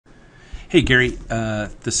Hey Gary,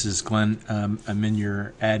 this is Glenn. I'm in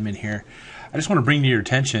your admin here. I just want to bring to your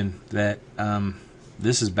attention that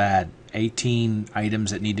this is bad. 18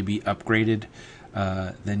 items that need to be upgraded.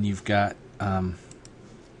 Then you've got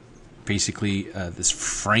basically this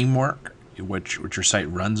framework which your site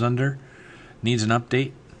runs under needs an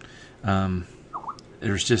update.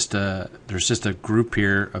 There's just a group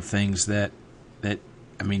here of things that I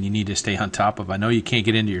mean you need to stay on top of. I know you can't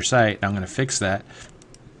get into your site. I'm going to fix that.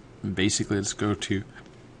 Basically, let's go to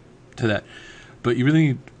that. But you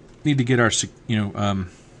really need to get our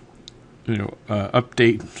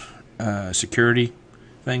update security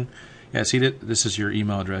thing. Yeah, see that this is your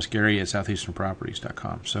email address,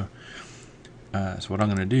 Gary@southeasternproperties.com. So what I'm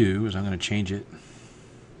going to do is I'm going to change it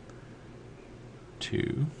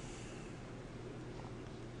to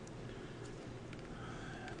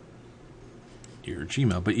your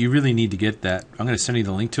Gmail. But you really need to get that. I'm going to send you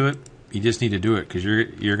the link to it. You just need to do it because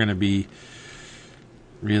you're going to be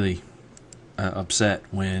really upset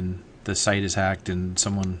when the site is hacked and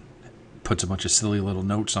someone puts a bunch of silly little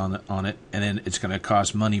notes on it, and then it's going to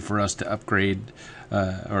cost money for us to upgrade,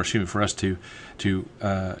 for us to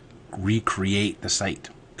recreate the site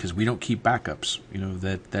because we don't keep backups.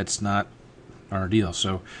 That's not our deal.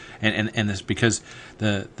 So, and this because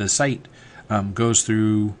the site goes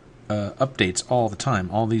through updates all the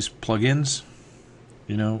time. All these plugins.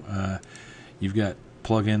 You've got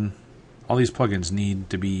all these plugins need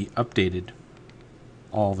to be updated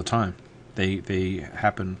all the time. They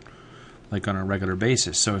happen like on a regular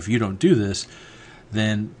basis. So if you don't do this,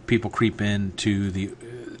 then people creep into the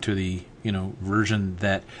version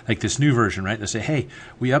that, like this new version, right? They say, hey,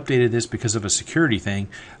 we updated this because of a security thing.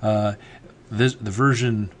 The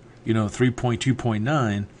version,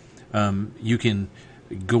 3.2.9, you can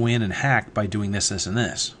go in and hack by doing this, this, and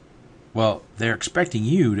this. Well, they're expecting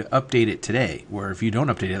you to update it today, where if you don't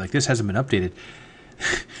update it, like this hasn't been updated,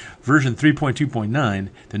 version 3.2.9,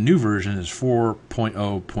 the new version is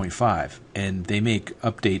 4.0.5, and they make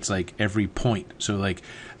updates like every point. So like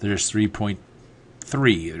there's 3.3,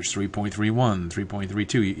 there's 3.31,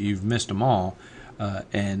 3.32. You've missed them all,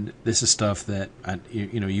 and this is stuff that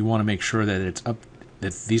you want to make sure that it's up,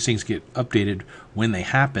 that these things get updated when they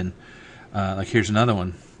happen. Like here's another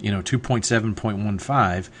one,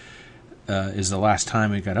 2.7.15. Is the last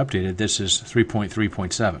time it got updated. This is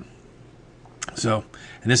 3.3.7. So,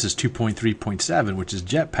 and this is 2.3.7, which is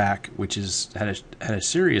Jetpack, which is had a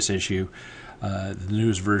serious issue. The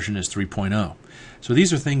newest version is 3.0. So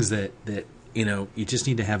these are things that you just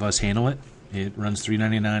need to have us handle it. It runs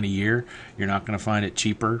 $3.99 a year. You're not going to find it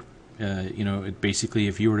cheaper. It basically,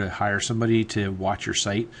 if you were to hire somebody to watch your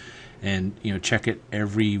site and check it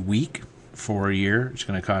every week for a year, it's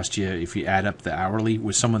going to cost you, if you add up the hourly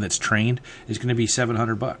with someone that's trained, it's going to be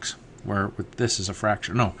 $700. Where with this is a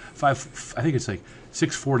fraction. No, I think it's like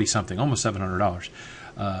 $640 something, almost $700.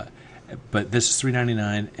 But this is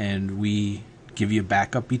 $3.99, and we give you a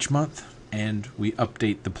backup each month, and we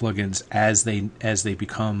update the plugins as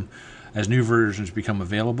new versions become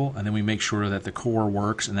available, and then we make sure that the core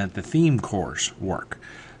works and that the theme cores work.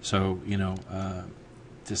 So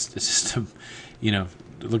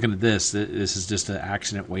looking at this is just an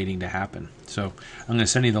accident waiting to happen. So I'm going to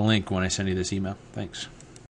send you the link when I send you this email. Thanks.